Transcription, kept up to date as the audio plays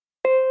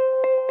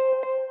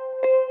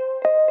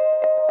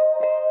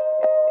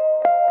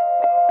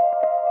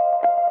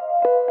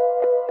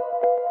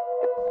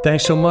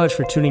Thanks so much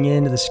for tuning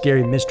in to the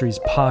Scary Mysteries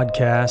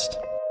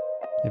podcast.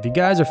 If you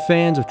guys are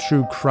fans of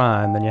true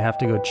crime, then you have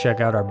to go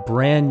check out our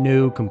brand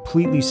new,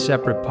 completely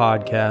separate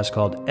podcast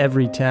called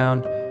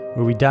Everytown,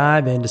 where we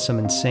dive into some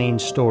insane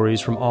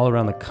stories from all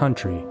around the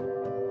country.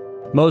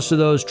 Most of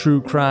those true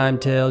crime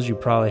tales you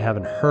probably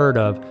haven't heard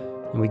of,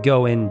 and we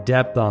go in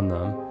depth on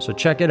them, so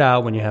check it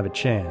out when you have a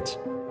chance.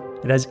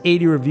 It has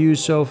 80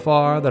 reviews so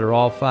far that are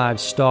all 5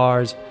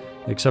 stars,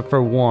 except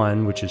for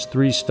one, which is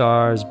 3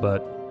 stars,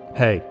 but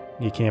hey,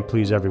 you can't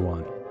please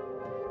everyone.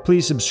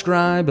 Please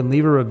subscribe and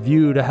leave a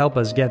review to help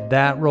us get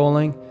that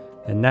rolling.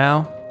 And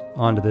now,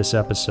 on to this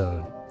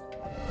episode.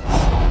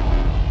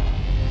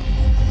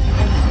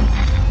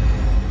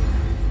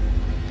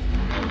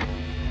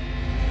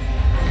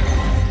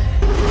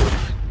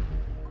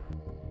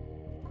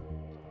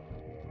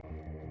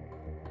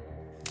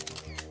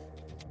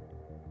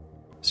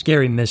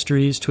 Scary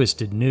Mysteries,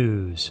 Twisted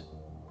News.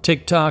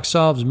 TikTok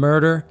solves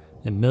murder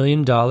and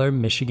 $1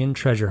 million Michigan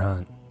treasure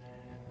hunt.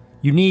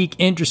 Unique,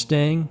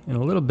 interesting, and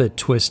a little bit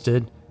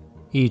twisted.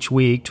 Each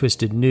week,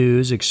 Twisted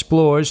News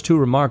explores 2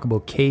 remarkable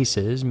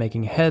cases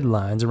making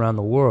headlines around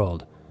the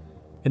world.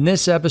 In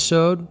this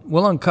episode,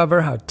 we'll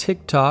uncover how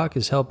TikTok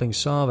is helping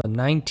solve a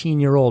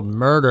 19-year-old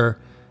murder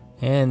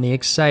and the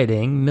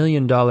exciting $1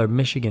 million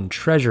Michigan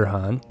treasure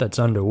hunt that's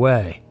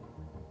underway.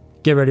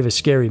 Get ready for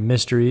Scary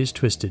Mysteries,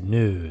 Twisted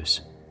News.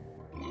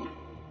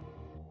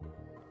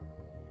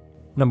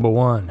 Number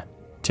 1.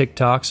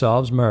 TikTok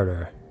solves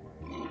murder.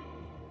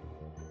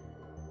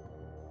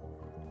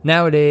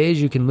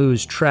 Nowadays, you can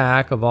lose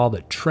track of all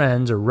the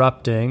trends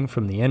erupting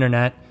from the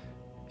internet,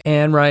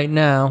 and right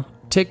now,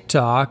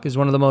 TikTok is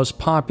one of the most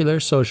popular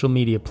social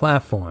media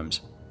platforms.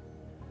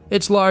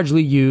 It's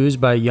largely used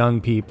by young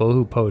people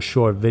who post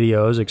short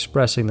videos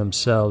expressing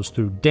themselves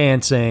through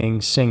dancing,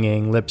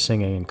 singing,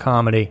 lip-syncing, and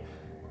comedy.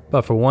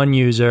 But for one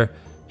user,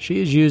 she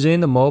is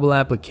using the mobile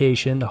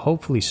application to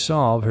hopefully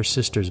solve her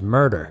sister's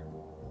murder.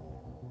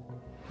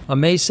 On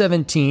May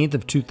 17th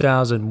of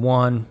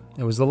 2001,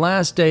 it was the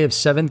last day of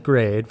 7th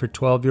grade for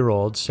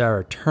 12-year-old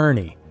Sarah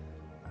Turney.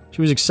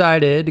 She was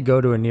excited to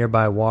go to a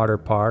nearby water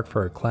park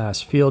for her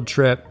class field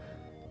trip.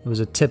 It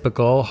was a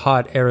typical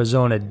hot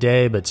Arizona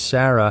day, but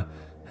Sarah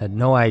had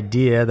no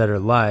idea that her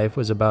life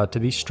was about to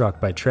be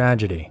struck by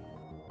tragedy.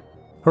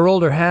 Her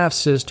older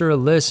half-sister,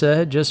 Alyssa,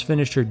 had just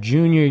finished her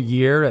junior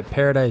year at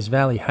Paradise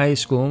Valley High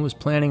School and was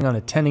planning on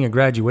attending a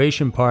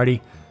graduation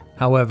party.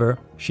 However,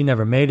 she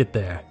never made it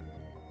there.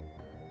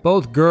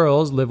 Both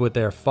girls live with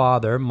their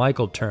father,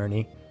 Michael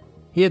Turney.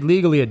 He had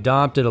legally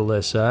adopted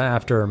Alyssa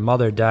after her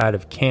mother died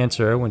of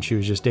cancer when she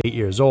was just 8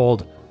 years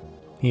old.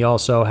 He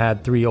also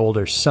had 3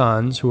 older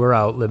sons who were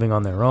out living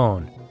on their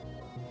own.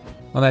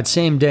 On that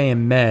same day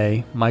in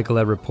May, Michael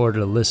had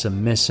reported Alyssa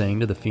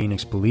missing to the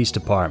Phoenix Police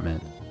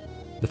Department.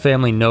 The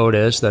family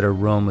noticed that her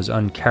room was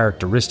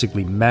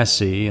uncharacteristically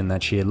messy and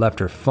that she had left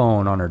her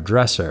phone on her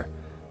dresser.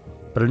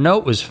 But a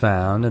note was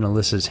found in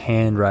Alyssa's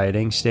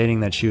handwriting stating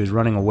that she was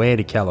running away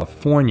to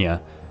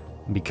California.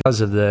 And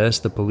because of this,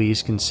 the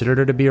police considered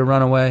her to be a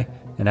runaway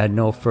and had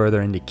no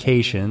further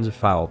indications of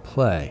foul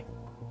play.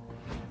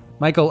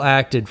 Michael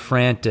acted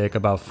frantic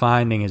about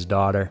finding his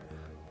daughter.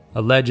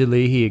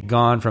 Allegedly, he had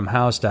gone from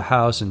house to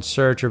house in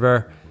search of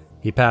her.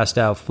 He passed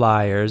out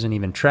flyers and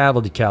even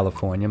traveled to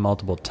California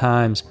multiple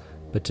times,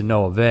 but to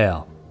no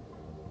avail.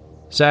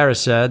 Sarah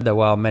said that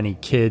while many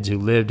kids who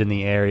lived in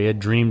the area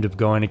dreamed of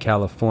going to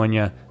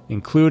California,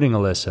 including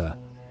Alyssa,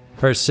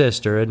 her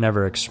sister had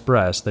never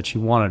expressed that she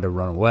wanted to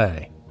run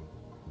away.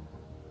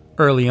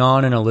 Early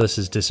on in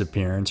Alyssa's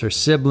disappearance, her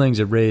siblings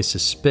had raised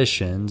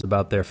suspicions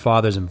about their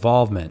father's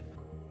involvement.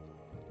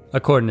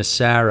 According to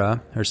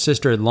Sarah, her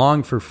sister had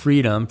longed for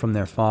freedom from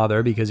their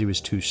father because he was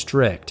too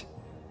strict.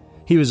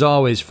 He was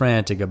always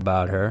frantic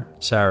about her,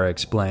 Sarah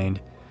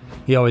explained.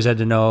 He always had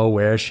to know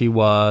where she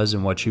was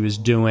and what she was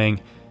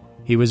doing.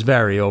 He was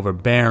very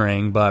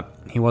overbearing, but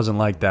he wasn't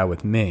like that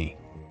with me.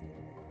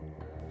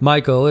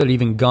 Michael had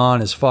even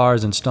gone as far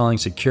as installing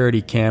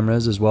security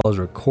cameras as well as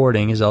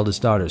recording his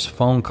eldest daughter's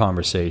phone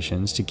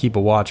conversations to keep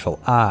a watchful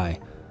eye.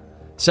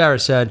 Sarah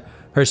said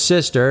her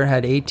sister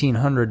had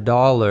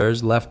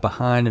 $1,800 left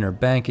behind in her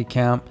bank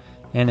account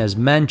and, as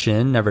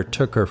mentioned, never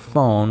took her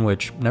phone,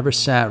 which never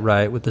sat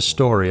right with the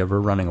story of her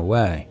running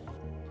away.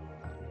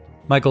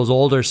 Michael's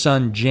older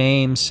son,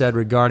 James, said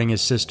regarding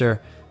his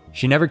sister,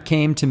 "She never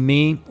came to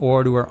me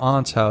or to her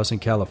aunt's house in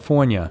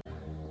California.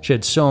 She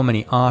had so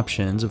many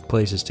options of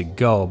places to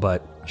go,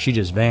 but she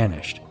just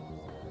vanished."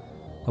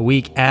 A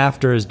week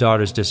after his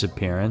daughter's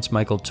disappearance,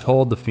 Michael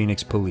told the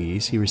Phoenix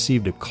police he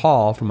received a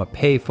call from a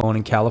payphone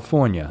in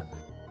California.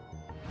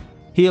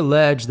 He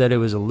alleged that it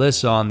was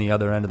Alyssa on the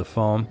other end of the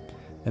phone,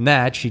 and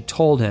that she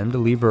told him to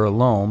leave her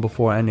alone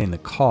before ending the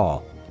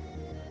call.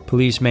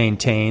 Police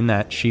maintain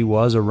that she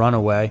was a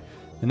runaway,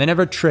 and they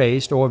never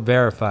traced or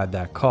verified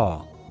that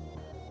call.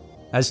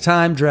 As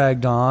time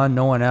dragged on,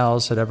 no one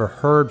else had ever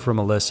heard from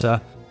Alyssa.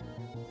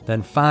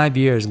 Then 5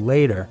 years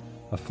later,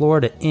 a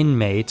Florida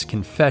inmate's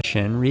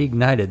confession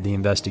reignited the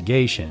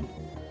investigation.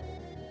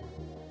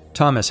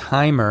 Thomas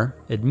Heimer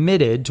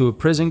admitted to a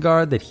prison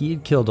guard that he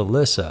had killed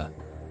Alyssa.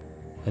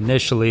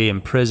 Initially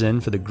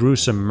imprisoned for the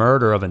gruesome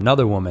murder of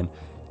another woman,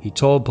 he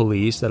told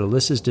police that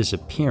Alyssa's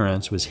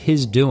disappearance was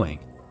his doing.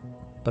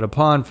 But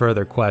upon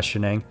further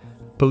questioning,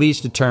 police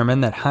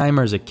determined that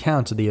Heimer's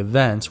accounts of the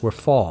events were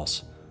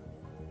false.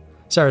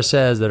 Sarah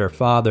says that her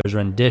father's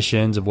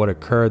renditions of what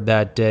occurred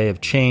that day have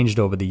changed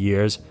over the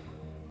years.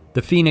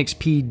 The Phoenix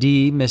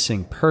PD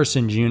Missing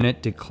Persons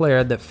Unit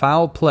declared that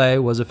foul play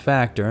was a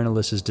factor in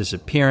Alyssa's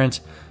disappearance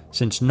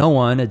since no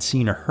one had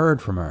seen or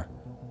heard from her.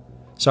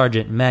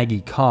 Sergeant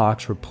Maggie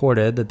Cox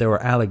reported that there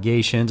were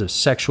allegations of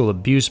sexual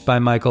abuse by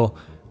Michael,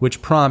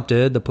 which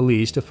prompted the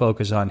police to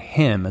focus on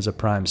him as a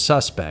prime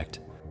suspect.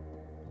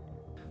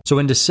 So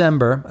in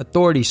December,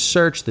 authorities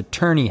searched the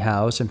Turney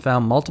house and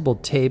found multiple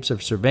tapes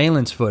of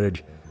surveillance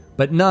footage,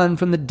 but none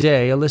from the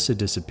day Alyssa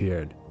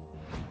disappeared.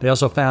 They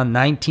also found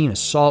 19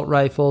 assault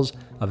rifles,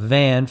 a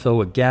van filled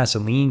with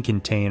gasoline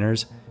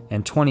containers,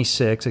 and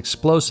 26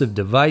 explosive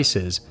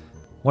devices,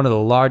 one of the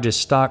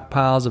largest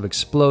stockpiles of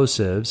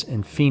explosives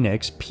in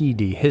Phoenix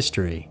PD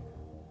history.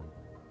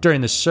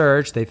 During the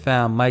search, they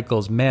found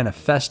Michael's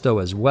manifesto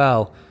as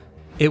well.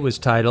 It was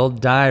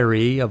titled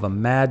Diary of a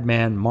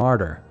Madman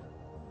Martyr.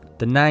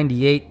 The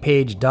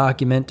 98-page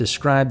document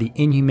described the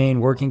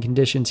inhumane working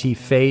conditions he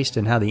faced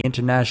and how the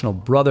International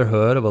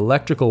Brotherhood of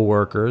Electrical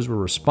Workers were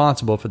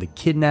responsible for the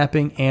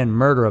kidnapping and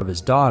murder of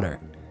his daughter.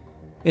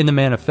 In the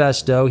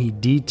manifesto, he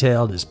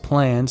detailed his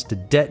plans to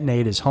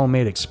detonate his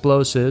homemade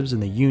explosives in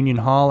the Union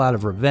Hall out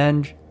of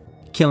revenge,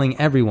 killing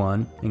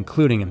everyone,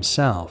 including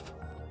himself.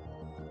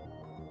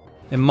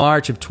 In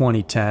March of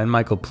 2010,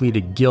 Michael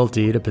pleaded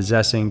guilty to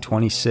possessing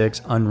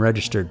 26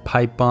 unregistered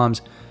pipe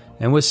bombs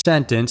and was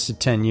sentenced to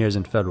 10 years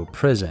in federal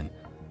prison.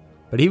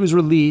 But he was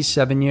released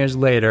 7 years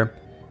later,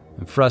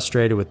 and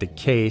frustrated with the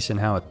case and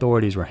how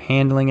authorities were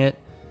handling it,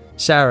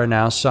 Sarah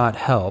now sought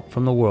help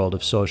from the world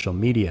of social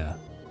media.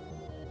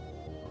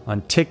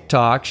 On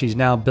TikTok, she's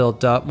now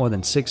built up more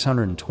than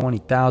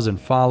 620,000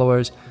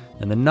 followers,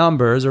 and the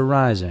numbers are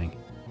rising.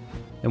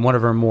 In one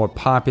of her more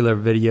popular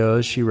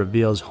videos, she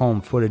reveals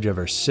home footage of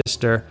her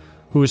sister,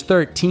 who was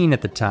 13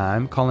 at the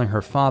time, calling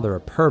her father a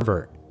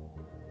pervert.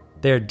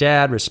 Their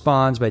dad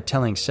responds by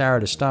telling Sarah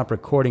to stop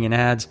recording and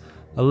adds,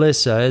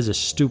 "Alyssa is a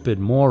stupid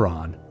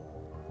moron."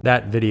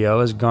 That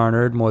video has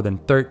garnered more than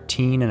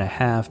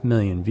 13.5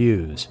 million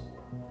views.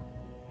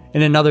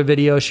 In another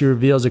video, she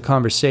reveals a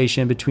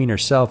conversation between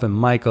herself and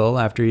Michael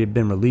after he had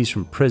been released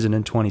from prison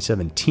in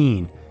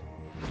 2017.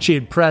 She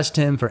had pressed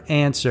him for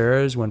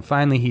answers when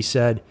finally he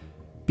said,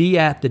 "Be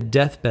at the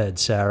deathbed,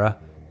 Sarah,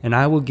 and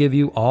I will give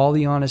you all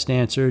the honest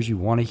answers you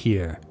want to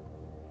hear."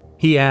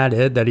 He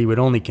added that he would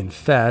only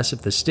confess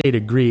if the state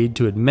agreed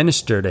to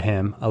administer to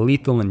him a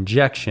lethal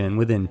injection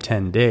within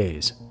 10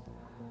 days.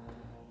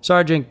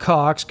 Sergeant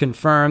Cox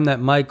confirmed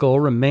that Michael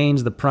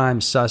remains the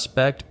prime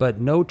suspect,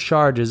 but no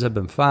charges have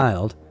been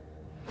filed.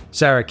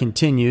 Sarah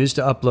continues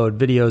to upload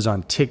videos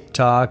on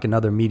TikTok and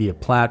other media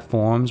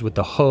platforms with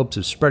the hopes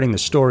of spreading the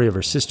story of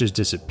her sister's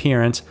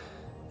disappearance,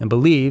 and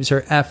believes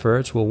her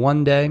efforts will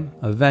one day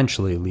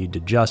eventually lead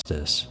to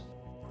justice.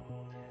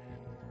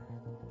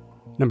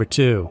 Number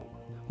 2.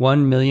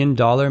 $1 million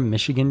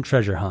Michigan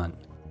treasure hunt.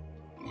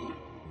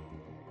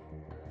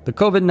 The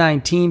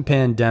COVID-19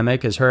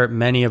 pandemic has hurt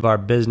many of our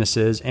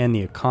businesses and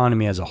the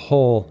economy as a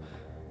whole,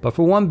 but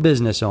for one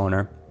business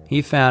owner,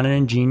 he found an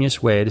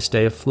ingenious way to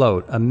stay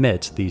afloat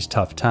amidst these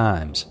tough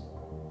times.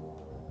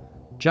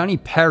 Johnny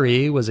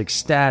Perry was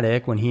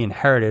ecstatic when he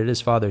inherited his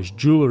father's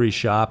jewelry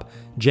shop,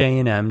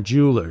 J&M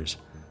Jewelers,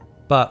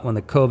 but when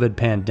the COVID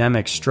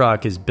pandemic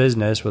struck, his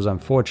business was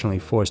unfortunately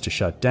forced to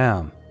shut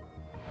down.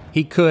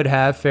 He could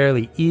have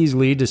fairly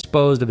easily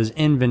disposed of his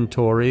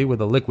inventory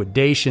with a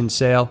liquidation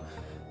sale,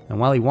 and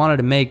while he wanted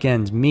to make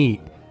ends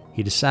meet,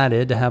 he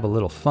decided to have a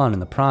little fun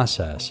in the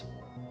process.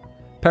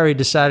 Perry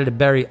decided to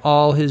bury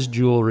all his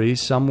jewelry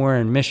somewhere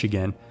in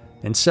Michigan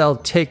and sell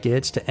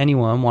tickets to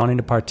anyone wanting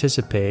to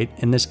participate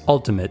in this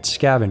ultimate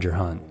scavenger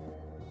hunt.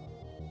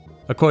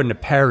 According to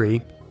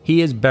Perry, he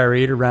has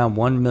buried around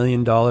 $1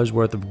 million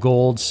worth of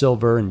gold,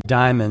 silver, and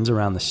diamonds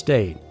around the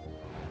state.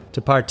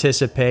 To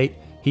participate,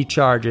 he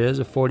charges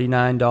a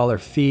 $49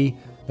 fee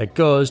that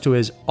goes to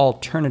his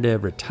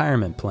alternative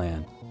retirement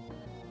plan.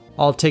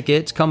 All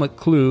tickets come with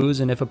clues,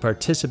 and if a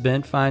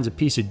participant finds a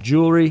piece of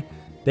jewelry,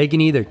 they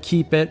can either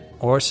keep it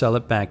or sell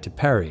it back to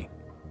Perry.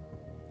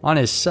 On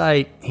his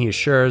site, he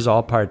assures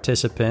all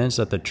participants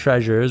that the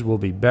treasures will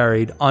be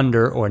buried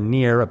under or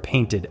near a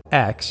painted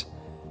X.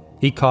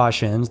 He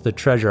cautions the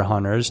treasure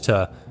hunters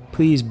to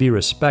please be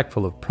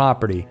respectful of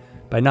property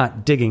by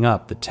not digging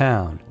up the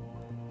town.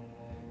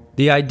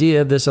 The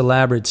idea of this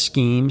elaborate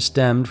scheme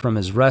stemmed from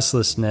his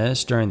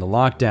restlessness during the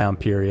lockdown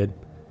period.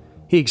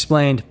 He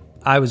explained,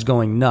 "I was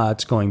going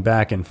nuts, going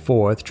back and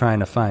forth, trying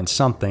to find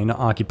something to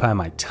occupy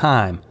my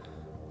time."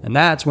 And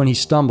that's when he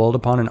stumbled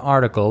upon an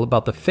article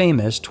about the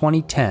famous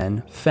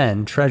 2010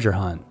 Fenn treasure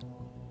hunt.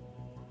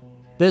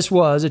 This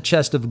was a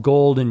chest of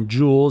gold and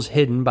jewels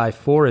hidden by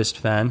Forrest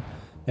Fenn,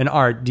 an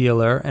art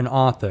dealer and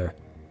author.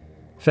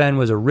 Fenn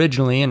was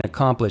originally an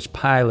accomplished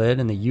pilot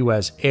in the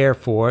U.S. Air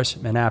Force,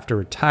 and after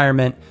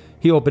retirement,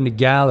 he opened a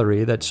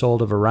gallery that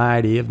sold a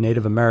variety of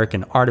Native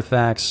American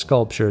artifacts,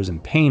 sculptures,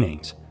 and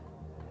paintings.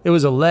 It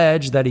was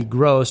alleged that he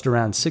grossed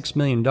around $6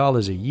 million a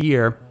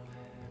year.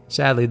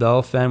 Sadly,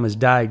 though, Fenn was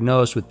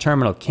diagnosed with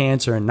terminal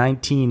cancer in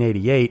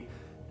 1988,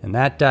 and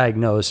that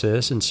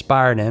diagnosis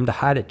inspired him to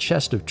hide a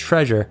chest of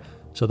treasure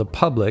so the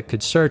public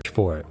could search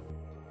for it.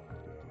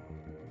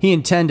 He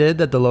intended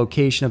that the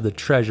location of the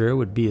treasure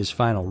would be his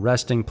final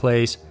resting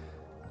place.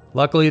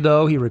 Luckily,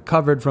 though, he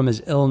recovered from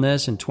his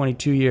illness, and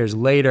 22 years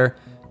later,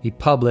 he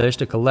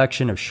published a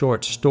collection of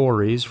short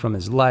stories from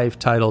his life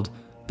titled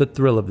The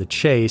Thrill of the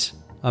Chase,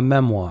 a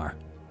memoir.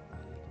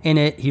 In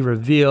it, he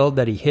revealed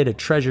that he hid a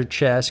treasure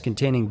chest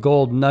containing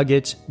gold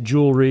nuggets,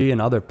 jewelry, and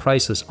other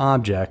priceless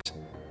objects.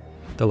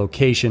 The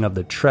location of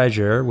the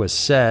treasure was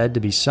said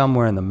to be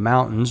somewhere in the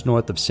mountains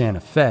north of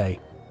Santa Fe.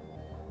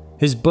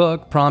 His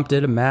book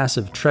prompted a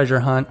massive treasure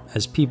hunt,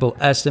 as people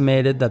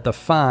estimated that the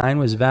find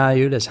was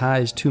valued as high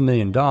as $2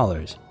 million.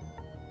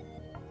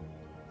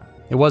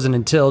 It wasn't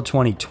until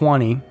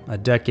 2020, a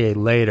decade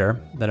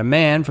later, that a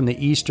man from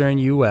the eastern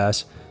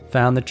U.S.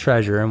 found the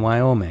treasure in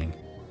Wyoming.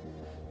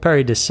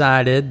 Perry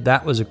decided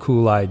that was a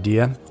cool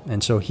idea,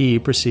 and so he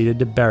proceeded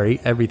to bury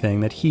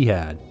everything that he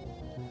had.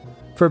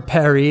 For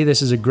Perry,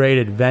 this is a great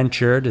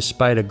adventure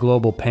despite a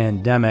global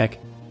pandemic.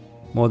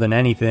 More than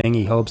anything,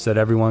 he hopes that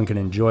everyone can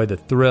enjoy the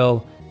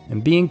thrill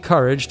and be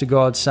encouraged to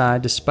go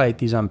outside despite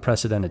these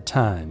unprecedented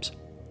times.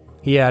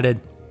 He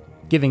added,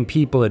 "Giving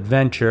people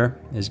adventure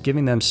is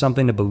giving them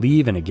something to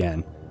believe in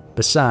again,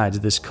 besides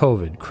this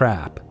COVID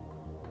crap."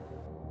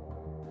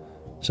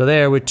 So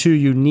there were two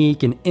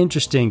unique and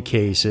interesting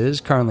cases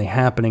currently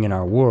happening in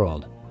our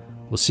world.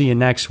 We'll see you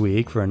next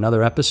week for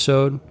another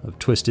episode of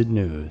Twisted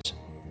News.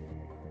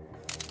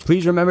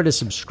 Please remember to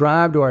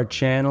subscribe to our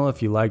channel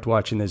if you liked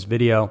watching this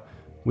video.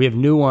 We have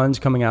new ones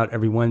coming out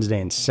every Wednesday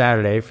and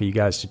Saturday for you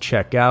guys to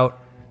check out.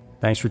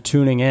 Thanks for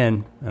tuning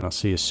in, and I'll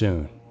see you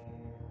soon.